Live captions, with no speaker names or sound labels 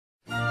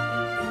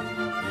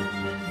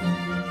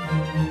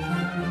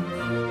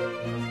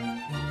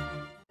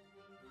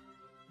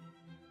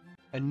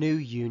new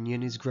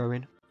union is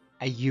growing,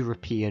 a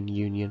European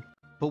Union.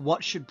 But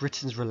what should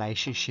Britain's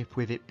relationship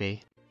with it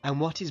be? And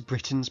what is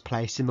Britain's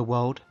place in the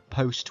world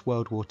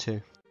post-World War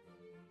II?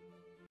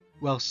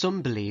 Well,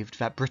 some believed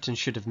that Britain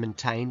should have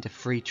maintained a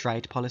free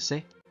trade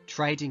policy,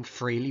 trading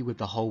freely with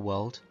the whole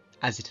world,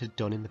 as it had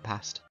done in the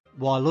past,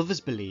 while others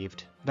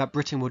believed that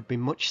Britain would be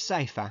much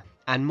safer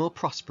and more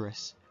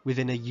prosperous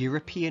within a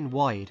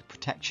European-wide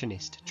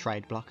protectionist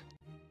trade bloc.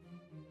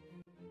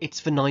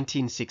 It's the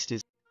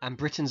 1960s, and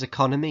Britain's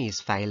economy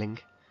is failing.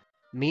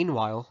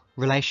 Meanwhile,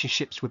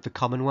 relationships with the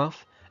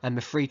Commonwealth and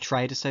the Free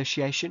Trade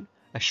Association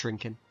are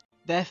shrinking.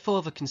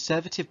 Therefore, the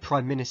Conservative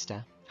Prime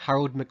Minister,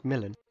 Harold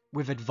Macmillan,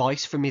 with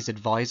advice from his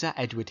advisor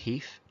Edward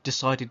Heath,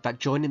 decided that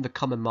joining the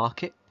common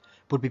market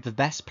would be the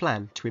best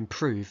plan to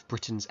improve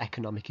Britain's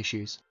economic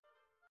issues.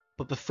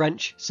 But the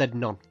French said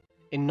none.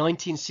 In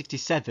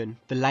 1967,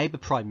 the Labour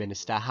Prime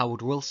Minister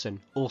Harold Wilson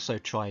also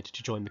tried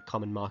to join the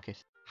common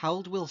market.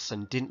 Harold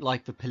Wilson didn't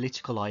like the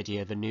political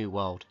idea of a new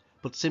world,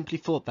 but simply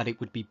thought that it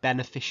would be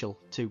beneficial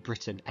to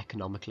Britain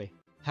economically.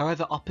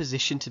 However,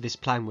 opposition to this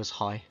plan was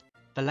high.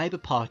 The Labour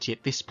Party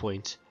at this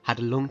point had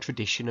a long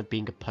tradition of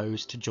being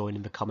opposed to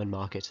joining the common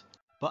market.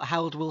 But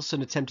Harold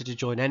Wilson attempted to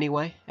join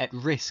anyway, at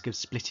risk of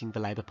splitting the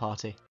Labour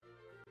Party.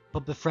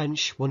 But the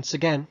French, once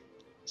again,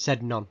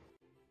 said none.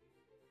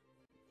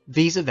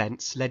 These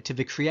events led to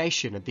the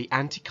creation of the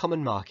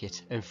Anti-Common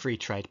Market and Free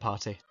Trade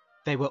Party.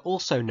 They were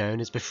also known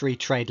as the Free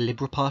Trade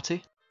Liberal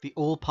Party, the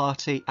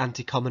All-Party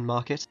Anti-Common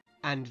Market,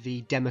 and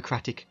the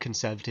Democratic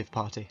Conservative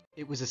Party.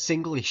 It was a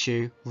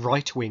single-issue,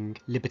 right-wing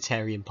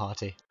libertarian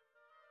party,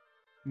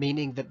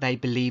 meaning that they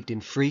believed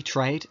in free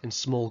trade and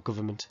small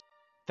government.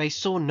 They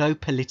saw no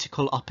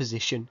political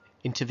opposition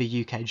into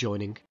the UK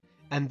joining,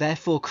 and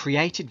therefore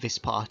created this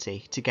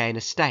party to gain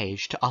a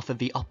stage to offer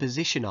the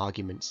opposition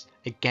arguments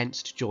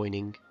against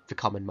joining the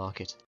common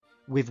market,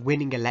 with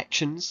winning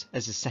elections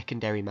as a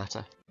secondary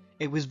matter.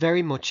 It was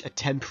very much a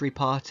temporary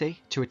party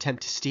to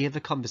attempt to steer the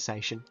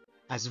conversation,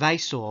 as they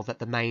saw that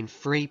the main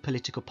three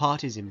political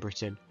parties in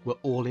Britain were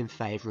all in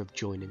favour of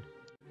joining.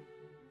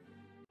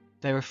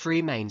 There are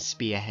three main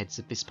spearheads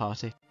of this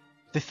party.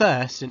 The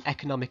first and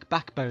economic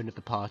backbone of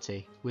the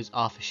party was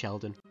Arthur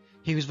Sheldon.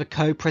 He was the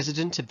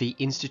co-president of the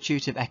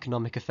Institute of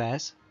Economic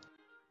Affairs,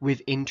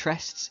 with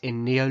interests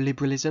in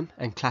neoliberalism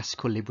and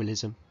classical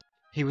liberalism.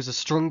 He was a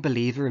strong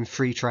believer in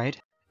free trade,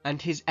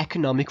 and his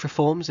economic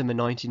reforms in the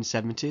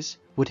 1970s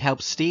would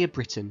help steer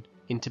Britain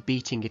into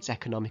beating its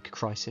economic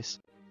crisis.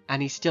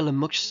 And he's still a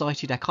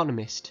much-cited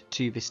economist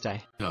to this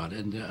day.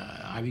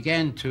 I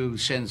began to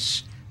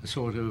sense a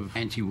sort of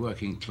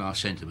anti-working class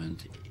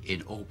sentiment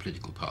in all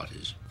political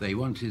parties. They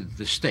wanted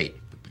the state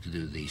to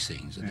do these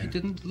things, and they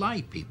didn't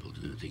like people to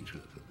do things for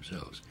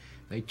themselves.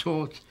 They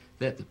taught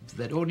that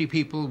ordinary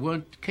people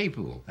weren't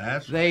capable.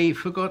 They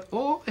forgot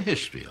all the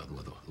history of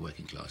the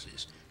working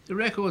classes. The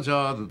records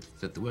are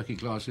that the working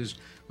classes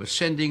were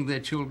sending their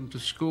children to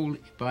school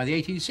by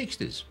the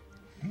 1860s.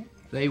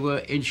 They were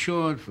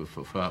insured for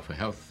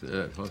health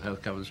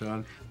cover and so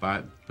on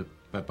by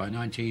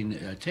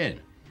 1910,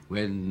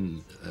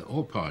 when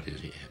all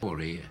parties,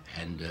 Tory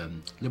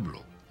and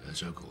Liberal,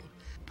 so-called,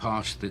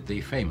 passed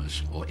the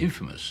famous or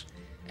infamous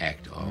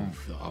Act of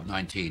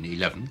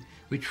 1911,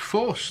 which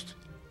forced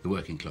the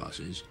working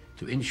classes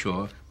to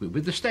insure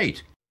with the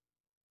state.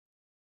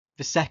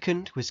 The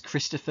second was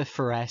Christopher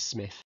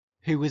Ferrer-Smith,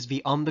 who was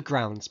the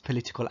on-the-grounds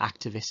political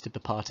activist of the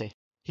party.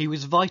 He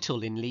was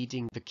vital in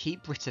leading the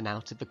Keep Britain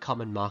Out of the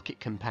Common Market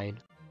campaign.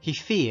 He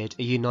feared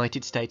a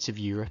United States of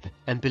Europe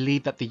and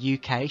believed that the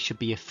UK should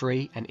be a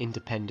free and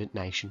independent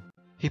nation.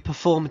 He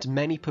performed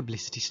many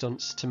publicity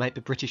stunts to make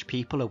the British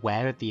people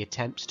aware of the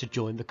attempts to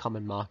join the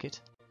common market,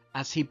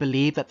 as he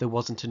believed that there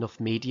wasn't enough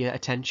media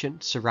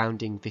attention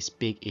surrounding this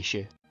big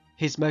issue.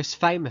 His most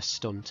famous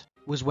stunt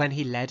was when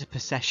he led a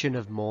procession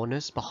of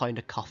mourners behind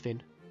a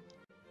coffin,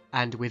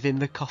 and within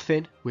the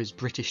coffin was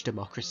British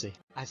democracy,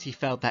 as he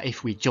felt that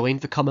if we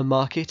joined the common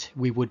market,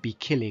 we would be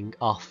killing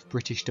off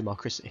British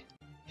democracy.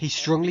 He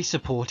strongly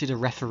supported a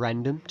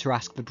referendum to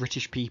ask the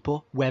British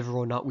people whether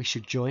or not we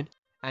should join,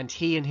 and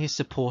he and his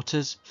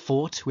supporters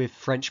fought with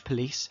French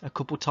police a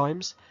couple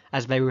times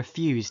as they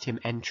refused him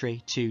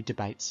entry to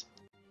debates.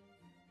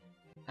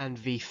 And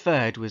the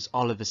third was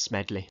Oliver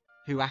Smedley,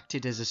 who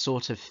acted as a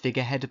sort of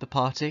figurehead of the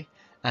party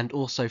and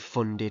also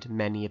funded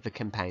many of the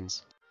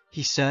campaigns.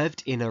 He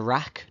served in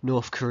Iraq,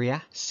 North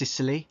Korea,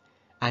 Sicily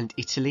and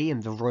Italy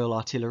in the Royal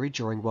Artillery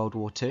during World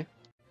War II,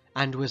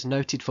 and was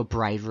noted for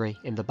bravery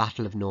in the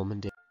Battle of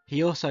Normandy.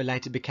 He also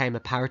later became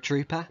a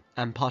paratrooper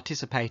and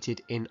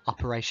participated in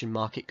Operation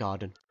Market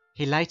Garden.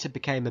 He later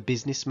became a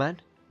businessman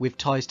with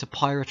ties to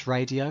pirate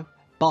radio,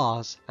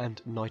 bars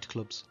and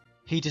nightclubs.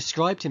 He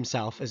described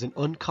himself as an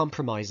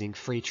uncompromising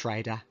free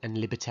trader and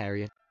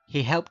libertarian.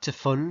 He helped to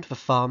fund the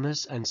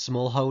Farmers and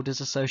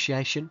Smallholders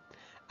Association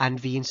and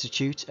the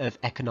Institute of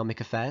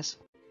Economic Affairs.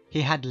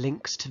 He had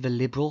links to the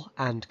Liberal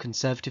and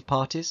Conservative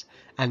parties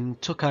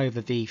and took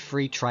over the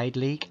Free Trade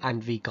League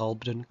and the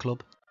Golden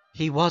Club.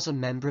 He was a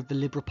member of the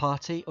Liberal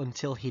Party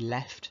until he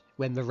left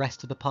when the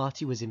rest of the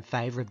party was in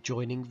favour of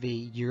joining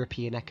the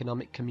European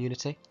Economic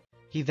Community.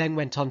 He then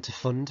went on to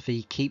fund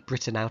the Keep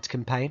Britain Out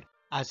campaign,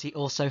 as he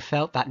also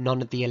felt that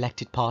none of the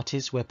elected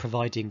parties were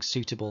providing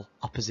suitable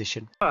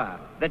opposition.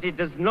 That it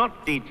does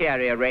not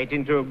deteriorate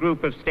into a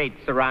group of states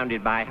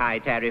surrounded by high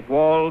tariff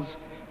walls,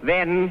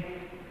 then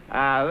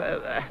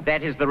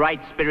that is the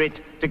right spirit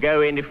to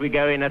go in if we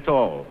go in at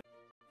all.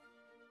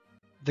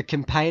 The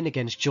campaign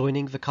against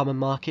joining the common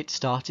market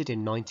started in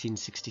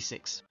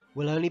 1966.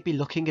 We'll only be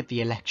looking at the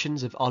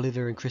elections of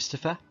Oliver and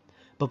Christopher,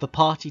 but the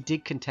party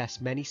did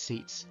contest many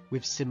seats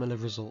with similar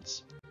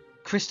results.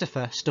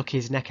 Christopher stuck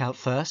his neck out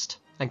first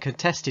and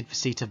contested the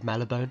seat of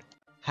Marylebone.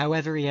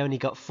 However, he only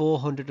got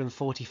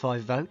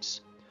 445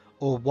 votes,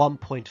 or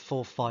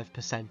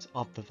 1.45%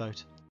 of the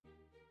vote.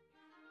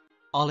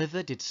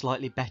 Oliver did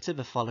slightly better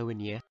the following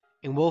year.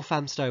 In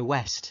Walthamstow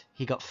West,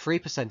 he got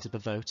 3% of the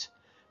vote,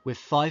 with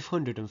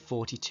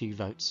 542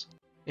 votes.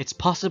 It's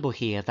possible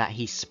here that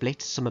he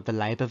split some of the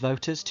Labour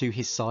voters to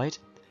his side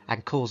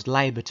and caused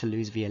Labour to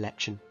lose the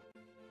election.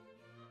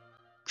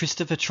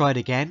 Christopher tried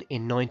again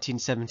in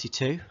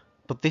 1972,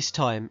 but this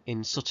time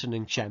in Sutton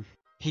and Chem.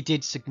 He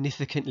did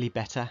significantly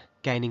better,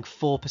 gaining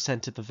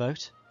 4% of the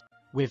vote,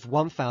 with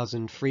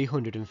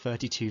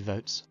 1,332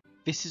 votes.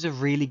 This is a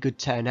really good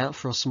turnout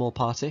for a small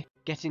party,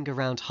 getting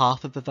around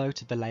half of the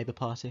vote of the Labour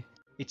Party.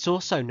 It's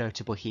also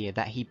notable here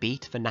that he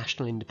beat the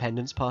National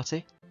Independence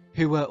Party,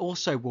 who were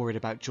also worried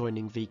about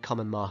joining the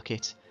common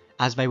market,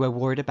 as they were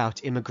worried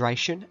about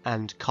immigration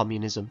and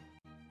communism.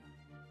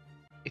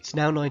 It's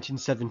now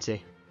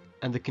 1970,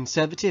 and the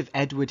Conservative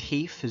Edward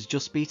Heath has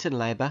just beaten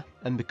Labour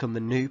and become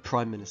the new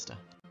Prime Minister.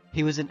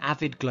 He was an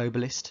avid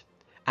globalist,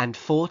 and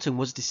fought and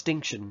was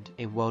distinctioned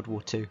in World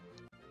War II.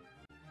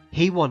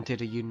 He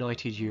wanted a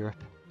united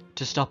Europe,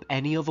 to stop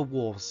any other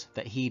wars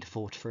that he'd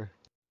fought through.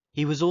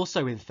 He was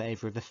also in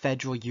favour of a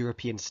federal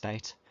European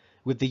state,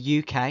 with the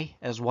UK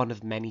as one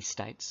of many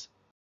states.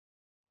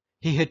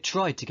 He had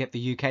tried to get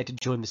the UK to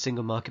join the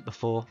single market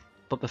before,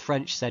 but the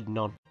French said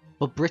none.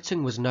 But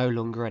Britain was no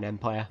longer an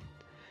empire,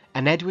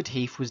 and Edward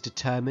Heath was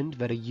determined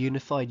that a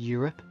unified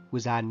Europe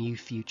was our new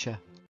future.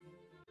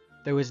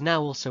 There was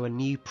now also a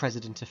new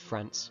president of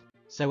France,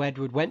 so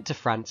Edward went to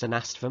France and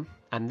asked them,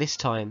 and this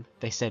time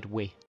they said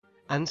oui.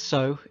 And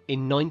so,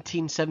 in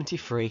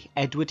 1973,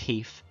 Edward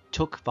Heath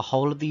took the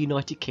whole of the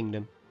United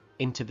Kingdom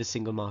into the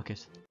single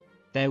market.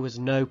 There was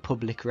no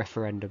public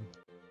referendum.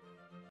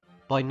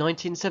 By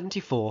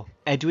 1974,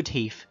 Edward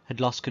Heath had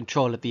lost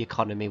control of the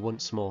economy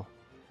once more,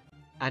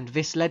 and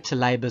this led to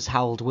Labour's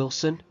Harold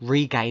Wilson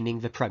regaining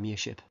the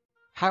premiership.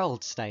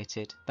 Harold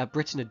stated that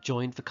Britain had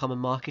joined the common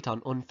market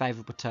on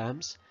unfavourable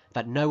terms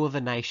that no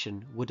other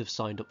nation would have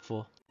signed up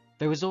for.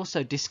 There was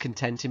also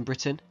discontent in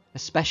Britain,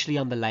 especially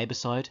on the Labour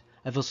side,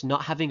 of us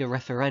not having a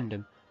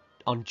referendum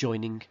on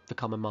joining the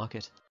common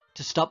market.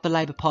 To stop the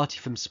Labour Party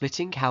from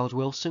splitting, Harold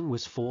Wilson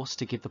was forced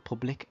to give the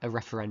public a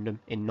referendum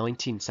in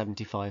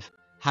 1975.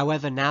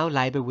 However, now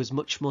Labour was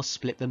much more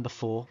split than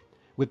before,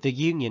 with the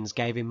unions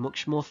giving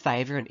much more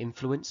favour and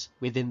influence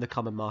within the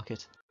common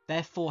market.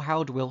 Therefore,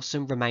 Harold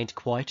Wilson remained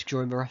quiet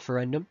during the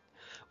referendum,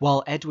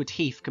 while Edward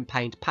Heath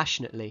campaigned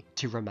passionately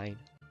to remain.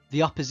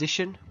 The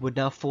opposition would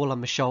now fall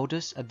on the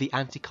shoulders of the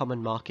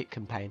anti-common market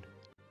campaign.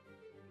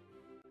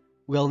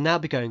 We'll now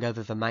be going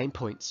over the main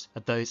points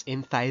of those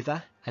in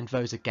favour and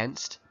those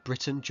against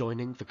Britain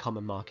joining the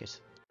common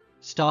market,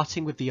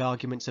 starting with the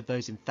arguments of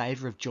those in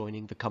favour of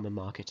joining the common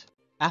market.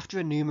 After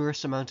a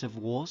numerous amount of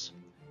wars,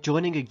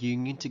 joining a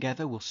union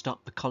together will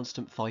stop the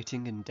constant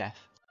fighting and death.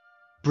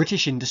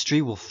 British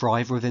industry will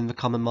thrive within the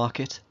common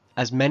market,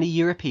 as many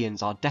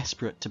Europeans are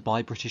desperate to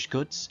buy British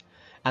goods,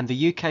 and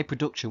the UK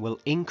production will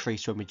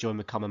increase when we join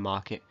the common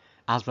market,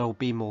 as there will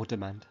be more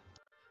demand.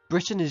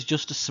 Britain is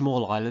just a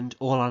small island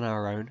all on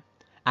our own,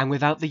 and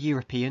without the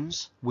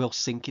Europeans, we'll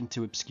sink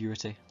into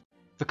obscurity.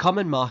 The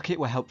common market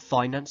will help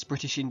finance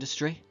British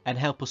industry and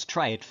help us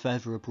trade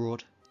further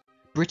abroad.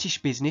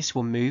 British business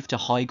will move to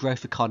high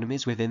growth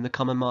economies within the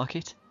common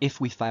market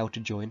if we fail to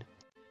join.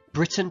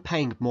 Britain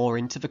paying more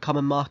into the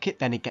common market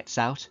than it gets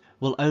out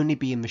will only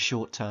be in the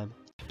short term.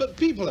 But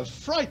people have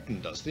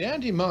frightened us, the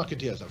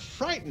anti-marketeers have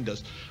frightened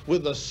us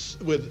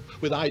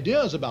with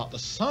ideas about the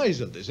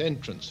size of this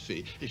entrance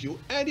fee. If you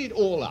add it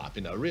all up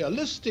in a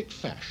realistic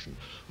fashion,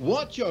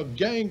 what you're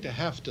going to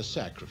have to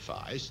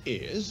sacrifice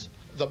is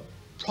the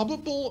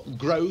probable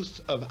growth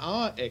of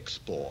our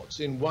exports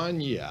in 1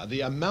 year.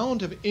 The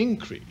amount of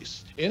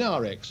increase in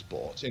our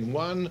exports in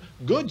one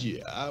good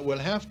year will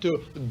have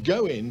to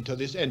go into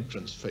this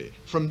entrance fee.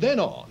 From then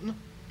on,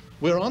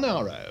 we're on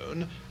our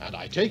own, and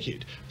I take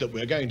it that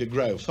we're going to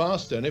grow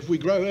faster, and if we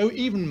grow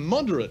even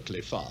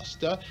moderately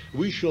faster,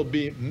 we shall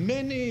be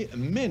many,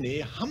 many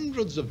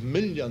hundreds of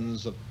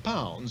millions of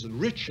pounds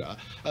richer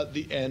at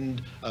the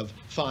end of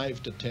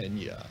 5 to 10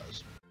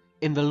 years.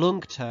 In the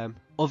long term,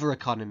 other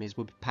economies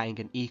will be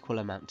paying an equal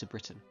amount to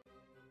Britain.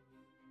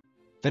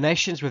 The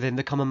nations within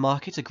the common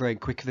market are growing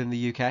quicker than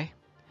the UK,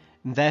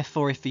 and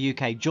therefore if the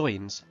UK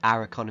joins,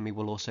 our economy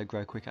will also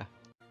grow quicker.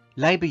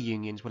 Labour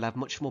unions will have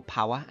much more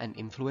power and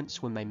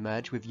influence when they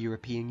merge with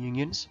European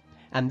unions,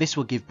 and this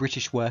will give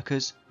British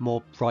workers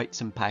more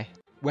rights and pay.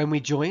 When we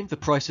join, the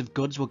price of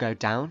goods will go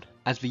down,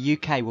 as the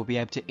UK will be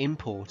able to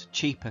import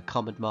cheaper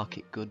common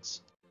market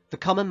goods. The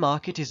common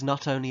market is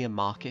not only a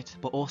market,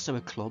 but also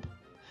a club,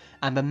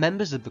 and the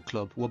members of the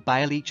club will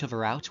bail each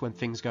other out when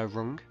things go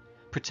wrong,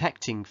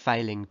 protecting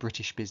failing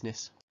British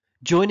business.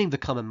 Joining the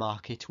common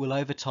market will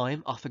over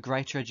time offer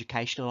greater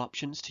educational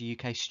options to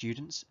UK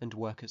students and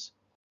workers.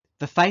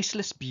 The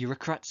faceless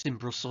bureaucrats in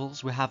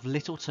Brussels will have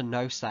little to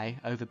no say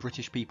over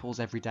British people's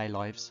everyday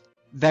lives.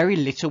 Very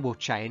little will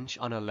change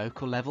on a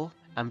local level,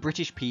 and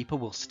British people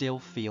will still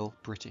feel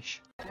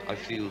British. I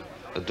feel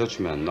a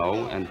Dutchman now,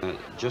 and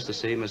just the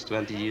same as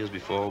 20 years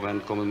before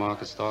when common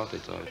market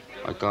started.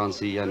 I can't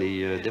see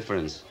any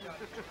difference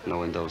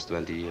now in those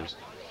 20 years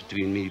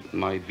between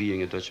my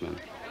being a Dutchman.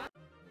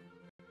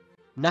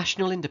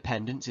 National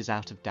independence is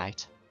out of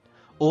date.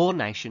 All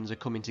nations are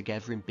coming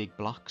together in big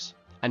blocks,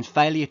 and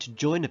failure to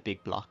join a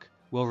big bloc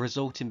will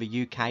result in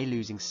the UK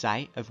losing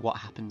say of what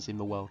happens in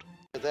the world.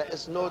 There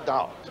is no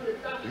doubt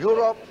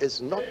Europe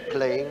is not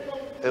playing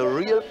a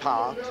real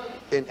part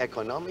in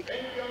economic,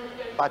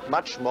 but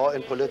much more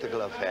in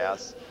political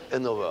affairs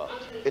in the world.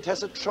 It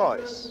has a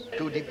choice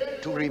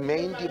to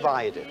remain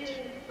divided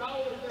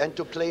and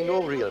to play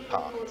no real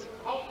part,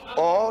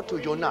 or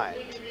to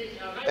unite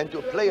and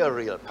to play a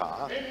real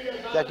part.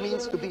 That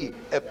means to be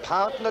a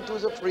partner to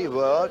the free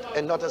world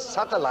and not a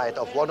satellite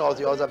of one or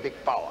the other big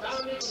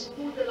powers.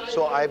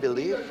 So I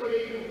believe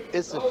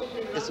it's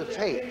the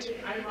fate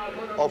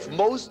of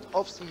most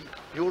of the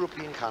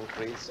European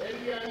countries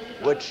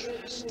which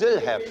still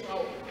have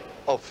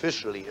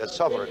officially a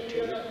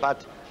sovereignty,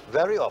 but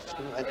very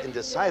often and in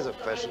decisive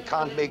fashion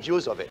can't make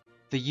use of it.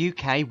 The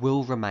UK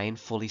will remain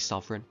fully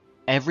sovereign.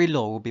 Every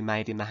law will be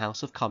made in the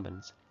House of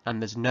Commons,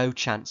 and there's no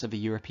chance of a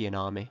European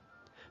army.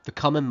 The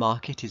common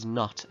market is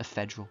not a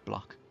federal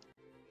bloc.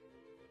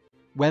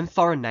 When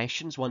foreign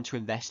nations want to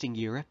invest in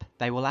Europe,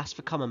 they will ask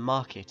the common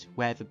market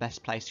where the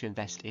best place to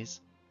invest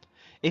is.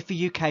 If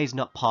the UK is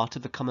not part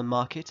of the common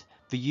market,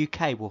 the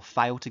UK will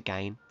fail to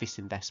gain this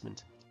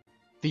investment.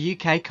 The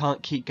UK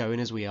can't keep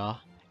going as we are.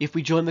 If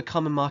we join the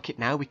common market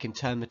now, we can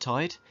turn the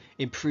tide,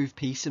 improve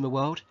peace in the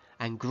world,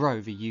 and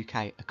grow the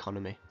UK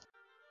economy.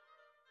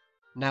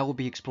 Now we'll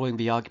be exploring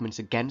the arguments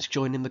against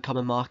joining the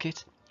common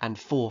market and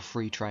for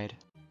free trade.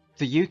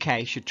 The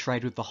UK should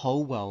trade with the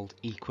whole world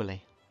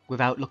equally,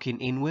 without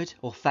looking inward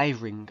or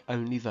favouring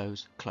only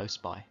those close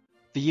by.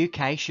 The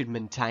UK should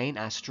maintain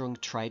our strong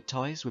trade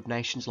ties with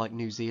nations like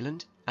New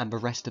Zealand and the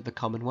rest of the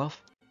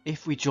Commonwealth.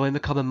 If we join the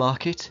common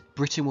market,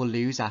 Britain will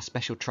lose our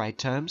special trade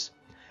terms,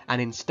 and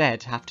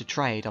instead have to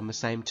trade on the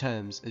same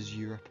terms as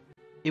Europe.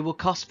 It will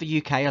cost the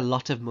UK a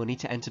lot of money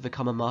to enter the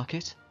common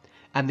market,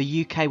 and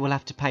the UK will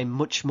have to pay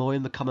much more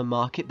in the common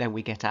market than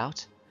we get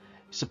out,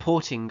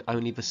 supporting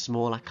only the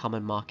smaller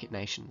common market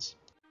nations.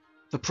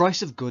 The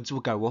price of goods will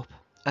go up,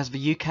 as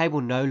the UK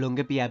will no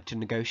longer be able to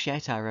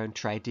negotiate our own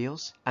trade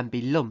deals and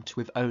be lumped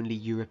with only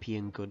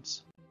European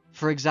goods.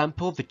 For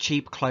example, the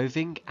cheap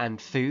clothing and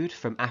food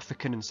from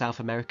African and South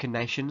American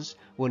nations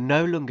will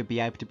no longer be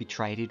able to be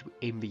traded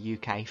in the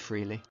UK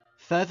freely.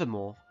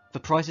 Furthermore, the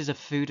prices of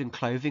food and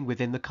clothing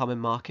within the common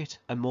market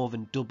are more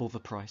than double the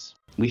price.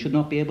 We should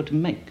not be able to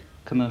make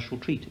commercial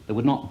treaties. There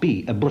would not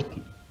be a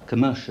Britain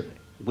commercially.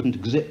 It wouldn't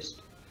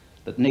exist.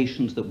 That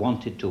nations that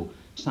wanted to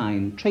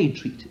sign trade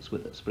treaties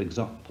with us, for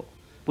example,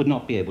 would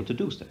not be able to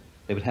do so.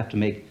 They would have to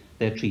make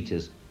their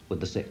treaties with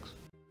the Six.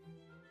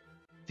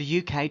 The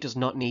UK does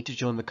not need to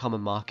join the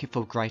common market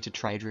for greater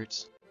trade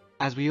routes,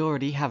 as we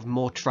already have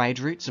more trade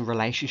routes and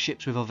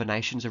relationships with other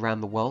nations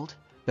around the world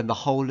than the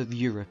whole of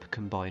Europe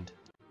combined.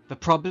 The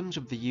problems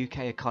with the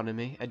UK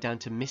economy are down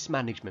to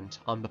mismanagement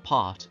on the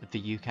part of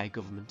the UK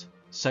government,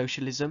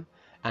 socialism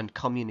and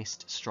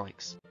communist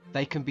strikes.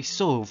 They can be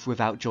solved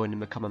without joining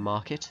the common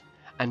market,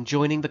 and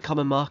joining the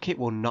common market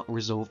will not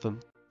resolve them.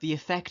 The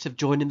effect of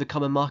joining the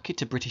common market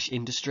to British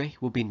industry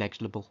will be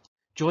negligible.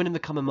 Joining the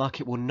common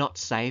market will not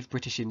save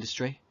British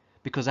industry,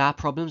 because our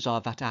problems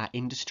are that our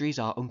industries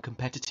are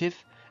uncompetitive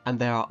and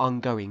there are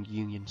ongoing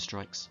union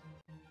strikes.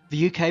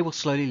 The UK will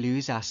slowly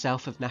lose our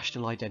self of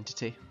national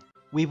identity.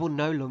 We will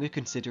no longer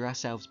consider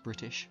ourselves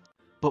British,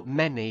 but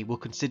many will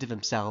consider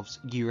themselves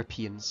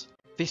Europeans.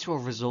 This will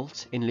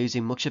result in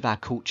losing much of our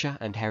culture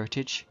and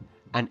heritage,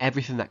 and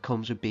everything that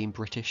comes with being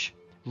British,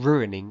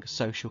 ruining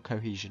social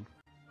cohesion.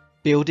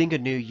 Building a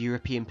new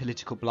European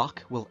political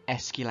bloc will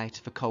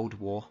escalate the Cold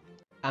War,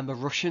 and the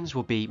Russians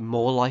will be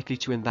more likely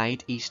to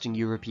invade Eastern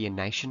European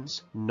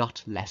nations,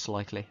 not less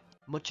likely.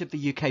 Much of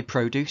the UK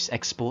produce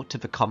export to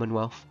the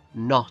Commonwealth,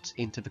 not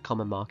into the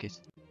common market.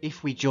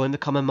 If we join the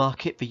common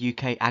market, the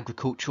UK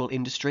agricultural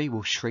industry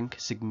will shrink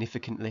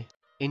significantly.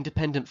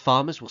 Independent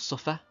farmers will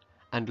suffer,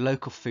 and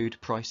local food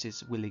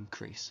prices will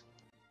increase.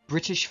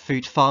 British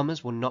fruit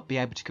farmers will not be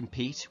able to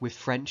compete with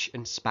French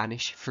and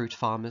Spanish fruit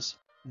farmers.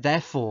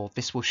 Therefore,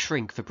 this will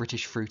shrink the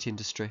British fruit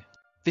industry.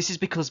 This is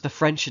because the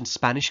French and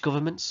Spanish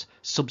governments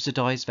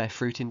subsidise their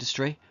fruit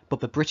industry, but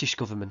the British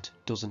government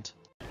doesn't.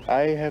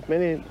 I have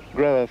many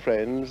grower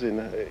friends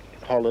in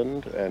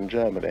Holland and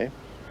Germany,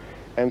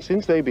 and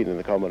since they've been in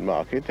the common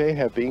market, they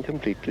have been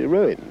completely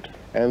ruined,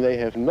 and they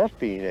have not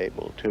been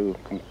able to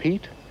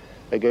compete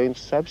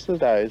against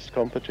subsidized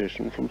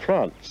competition from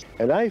France.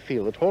 And I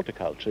feel that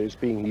horticulture is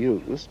being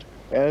used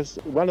as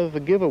one of the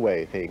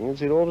giveaway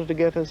things in order to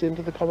get us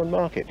into the common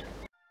market.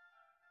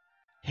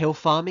 Hill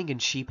farming and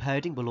sheep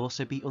herding will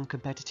also be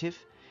uncompetitive,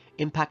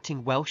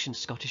 impacting Welsh and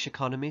Scottish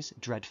economies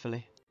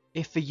dreadfully.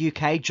 If the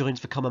UK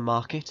joins the common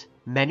market,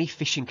 many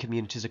fishing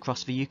communities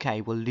across the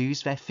UK will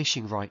lose their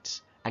fishing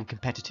rights and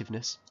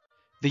competitiveness.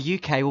 The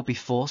UK will be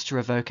forced to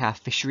revoke our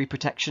fishery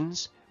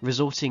protections,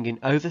 resulting in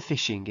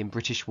overfishing in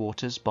British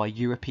waters by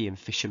European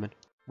fishermen,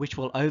 which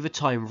will over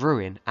time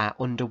ruin our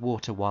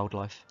underwater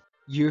wildlife.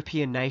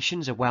 European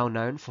nations are well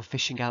known for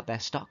fishing out their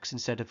stocks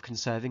instead of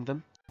conserving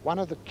them. One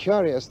of the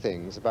curious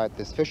things about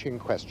this fishing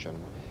question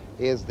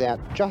is that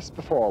just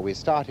before we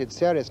started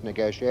serious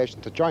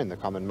negotiations to join the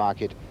common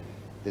market,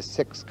 the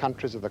 6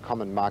 countries of the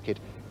common market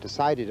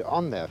decided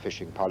on their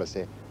fishing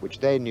policy, which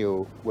they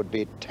knew would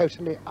be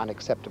totally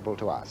unacceptable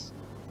to us.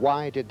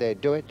 Why did they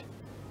do it?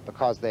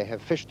 Because they have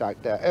fished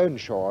out their own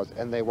shores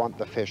and they want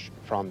the fish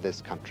from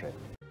this country.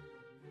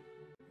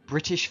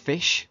 British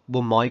fish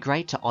will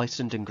migrate to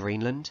Iceland and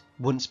Greenland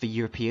once the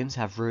Europeans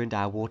have ruined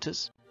our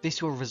waters.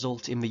 This will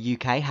result in the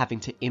UK having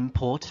to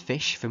import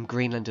fish from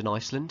Greenland and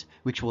Iceland,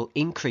 which will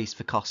increase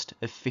the cost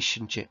of fish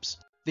and chips.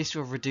 This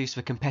will reduce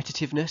the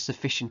competitiveness of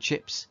fish and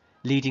chips,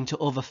 leading to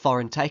other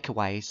foreign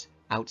takeaways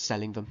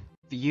outselling them.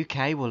 The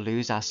UK will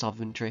lose our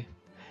sovereignty,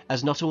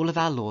 as not all of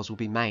our laws will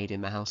be made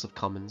in the House of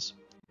Commons.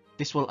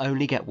 This will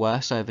only get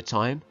worse over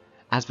time,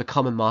 as the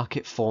common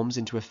market forms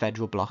into a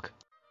federal bloc.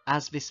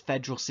 As this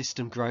federal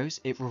system grows,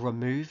 it will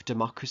remove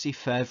democracy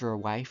further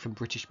away from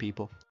British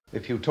people.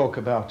 If you talk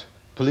about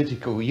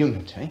political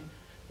unity,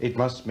 it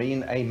must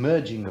mean a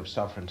merging of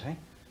sovereignty,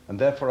 and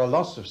therefore a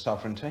loss of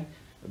sovereignty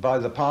by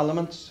the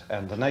parliaments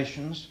and the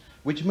nations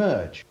which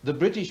merge. The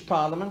British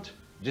Parliament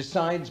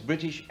decides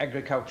British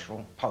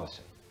agricultural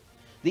policy.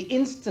 The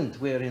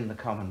instant we're in the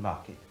common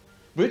market,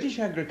 British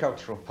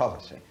agricultural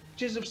policy,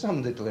 which is of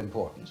some little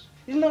importance,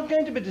 is not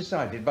going to be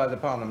decided by the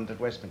Parliament at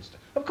Westminster.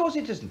 Of course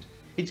it isn't.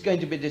 It's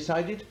going to be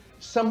decided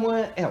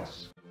somewhere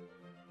else.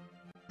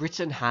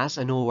 Britain has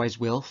and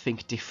always will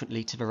think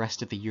differently to the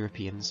rest of the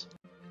Europeans,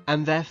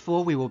 and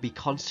therefore we will be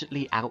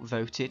constantly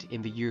outvoted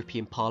in the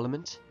European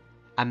Parliament,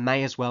 and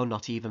may as well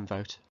not even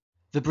vote.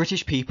 The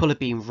British people are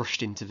being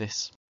rushed into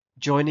this.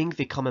 Joining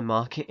the common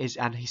market is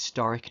an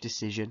historic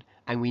decision,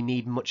 and we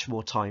need much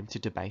more time to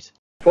debate.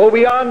 For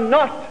we are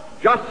not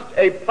just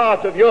a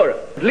part of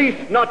Europe, at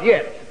least not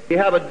yet. We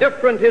have a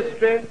different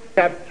history,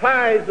 have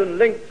ties and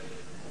links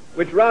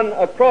which run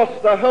across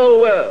the whole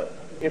world.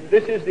 If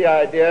this is the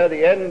idea,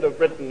 the end of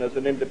Britain as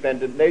an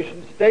independent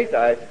nation state,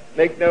 I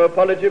make no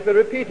apology for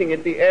repeating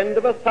it, the end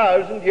of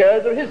 1,000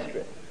 years of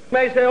history. You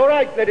may say, all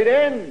right, let it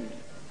end.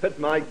 But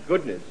my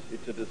goodness,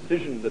 it's a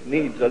decision that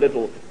needs a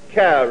little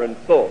care and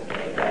thought.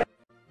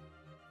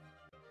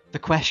 The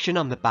question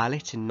on the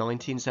ballot in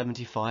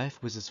 1975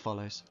 was as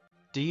follows.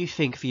 Do you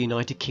think the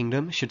United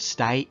Kingdom should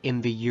stay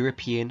in the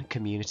European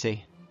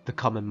community, the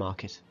common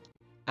market?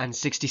 And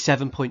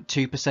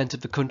 67.2%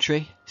 of the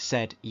country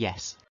said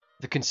yes.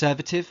 The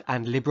Conservative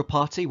and Liberal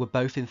Party were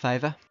both in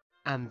favour,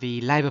 and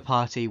the Labour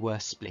Party were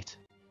split.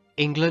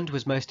 England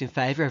was most in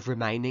favour of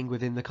remaining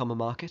within the common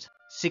market.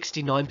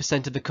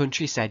 69% of the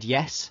country said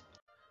yes,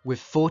 with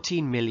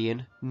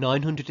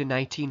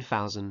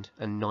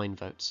 14,918,009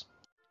 votes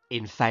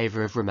in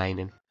favour of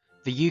remaining.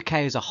 The UK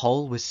as a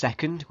whole was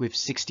second, with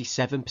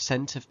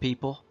 67% of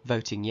people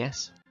voting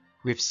yes,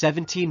 with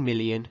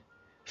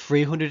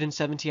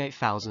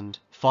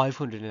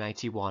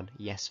 17,378,581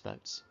 yes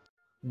votes.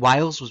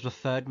 Wales was the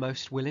third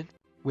most willing,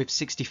 with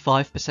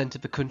 65%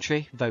 of the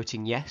country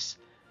voting yes,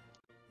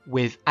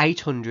 with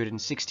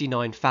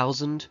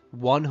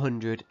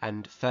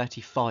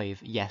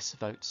 869,135 yes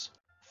votes.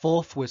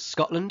 Fourth was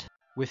Scotland,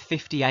 with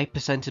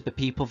 58% of the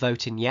people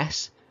voting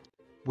yes,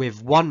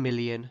 with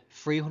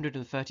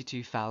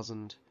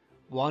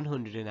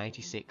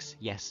 1,332,186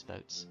 yes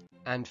votes.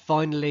 And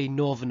finally,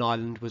 Northern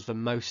Ireland was the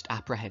most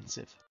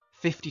apprehensive.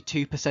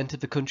 52%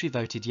 of the country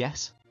voted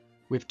yes,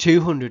 with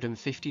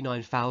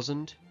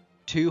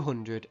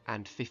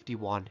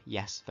 259,251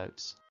 yes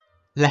votes.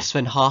 Less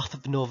than half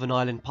of the Northern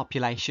Ireland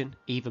population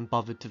even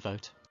bothered to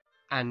vote,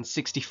 and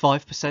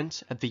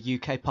 65% of the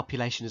UK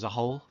population as a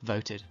whole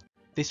voted.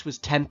 This was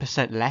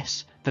 10%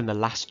 less than the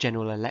last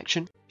general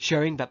election,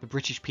 showing that the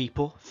British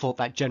people thought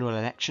that general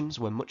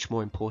elections were much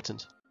more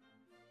important.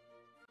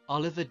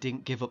 Oliver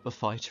didn't give up the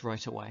fight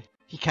right away.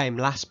 He came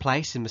last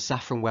place in the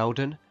Saffron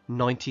Weldon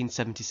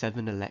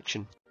 1977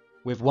 election,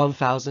 with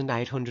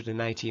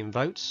 1,818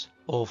 votes,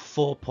 or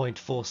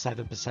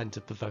 4.47%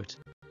 of the vote.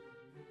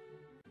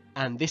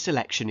 And this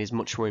election is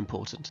much more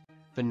important,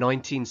 the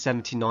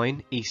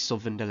 1979 East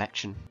Southern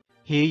election.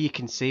 Here you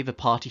can see the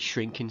party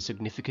shrinking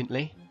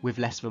significantly, with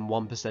less than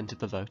 1% of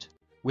the vote,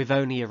 with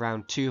only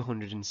around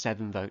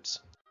 207 votes.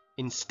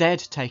 Instead,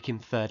 taking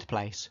third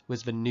place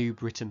was the New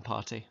Britain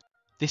Party.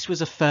 This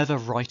was a further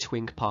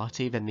right-wing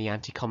party than the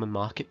Anti-Common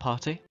Market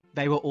Party.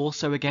 They were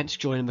also against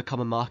joining the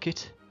Common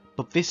Market,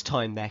 but this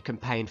time their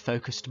campaign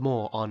focused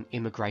more on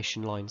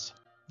immigration lines.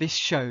 This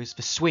shows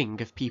the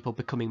swing of people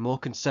becoming more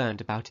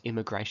concerned about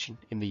immigration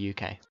in the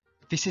UK.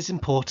 This is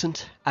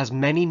important as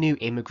many new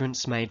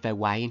immigrants made their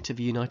way into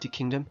the United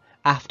Kingdom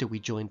after we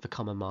joined the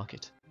Common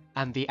Market,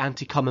 and the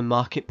Anti-Common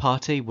Market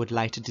Party would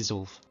later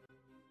dissolve.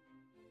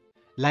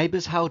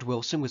 Labour's Harold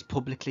Wilson was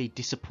publicly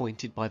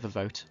disappointed by the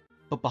vote,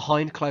 but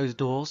behind closed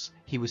doors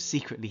he was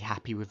secretly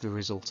happy with the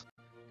result.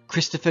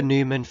 Christopher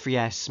Newman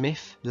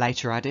Frears-Smith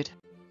later added,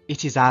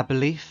 "It is our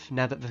belief,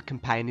 now that the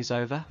campaign is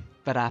over,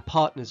 that our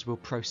partners will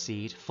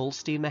proceed full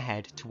steam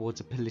ahead towards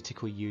a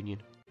political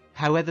union."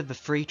 However, the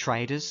free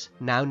traders,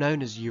 now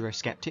known as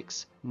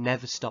Eurosceptics,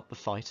 never stopped the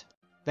fight.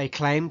 They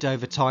claimed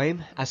over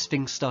time, as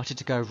things started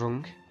to go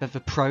wrong, that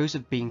the pros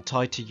of being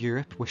tied to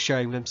Europe were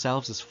showing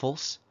themselves as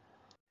false,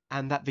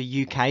 and that the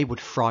UK would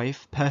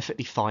thrive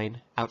perfectly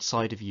fine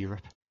outside of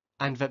Europe,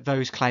 and that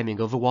those claiming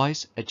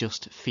otherwise are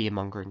just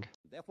fear-mongering.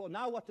 Therefore,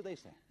 now what do they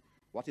say?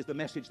 What is the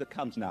message that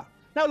comes now?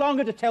 No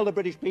longer to tell the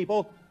British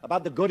people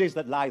about the goodies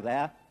that lie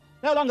there.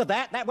 No longer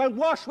that. That won't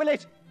wash, will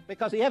it?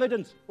 Because the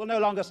evidence will no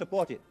longer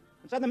support it.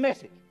 And so the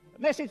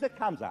message that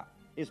comes out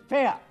is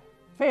fear,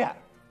 fear,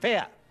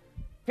 fear.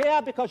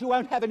 Fear because you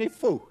won't have any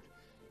food.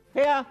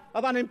 Fear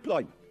of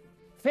unemployment.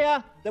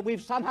 Fear that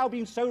we've somehow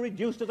been so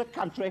reduced as a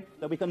country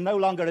that we can no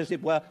longer, as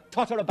it were,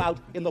 totter about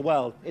in the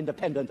world,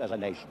 independent as a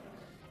nation.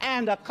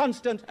 And a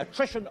constant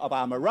attrition of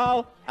our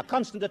morale, a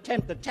constant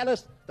attempt to tell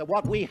us that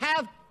what we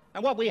have,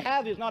 and what we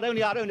have is not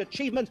only our own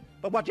achievement,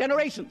 but what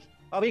generations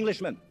of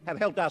Englishmen have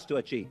helped us to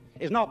achieve,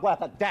 is not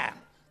worth a damn.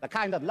 The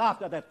kind of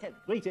laughter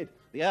that greeted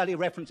the early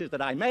references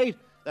that I made,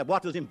 that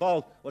what was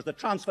involved was the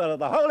transfer of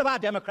the whole of our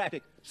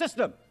democratic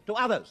system to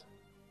others.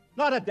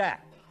 Not a damn.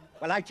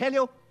 Well, I tell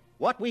you,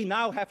 what we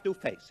now have to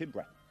face in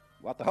Britain,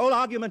 what the whole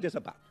argument is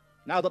about,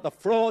 now that the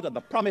fraud and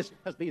the promise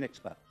has been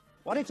exposed,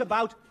 what it's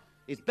about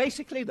is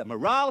basically the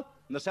morale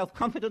and the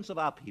self-confidence of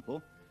our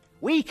people.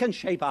 We can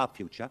shape our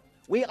future.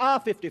 We are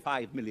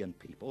 55 million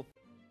people.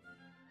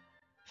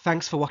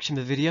 Thanks for watching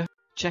the video.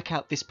 Check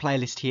out this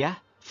playlist here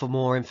for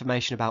more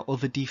information about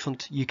other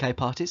defunct UK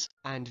parties,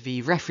 and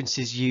the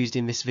references used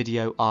in this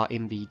video are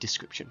in the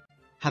description.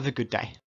 Have a good day.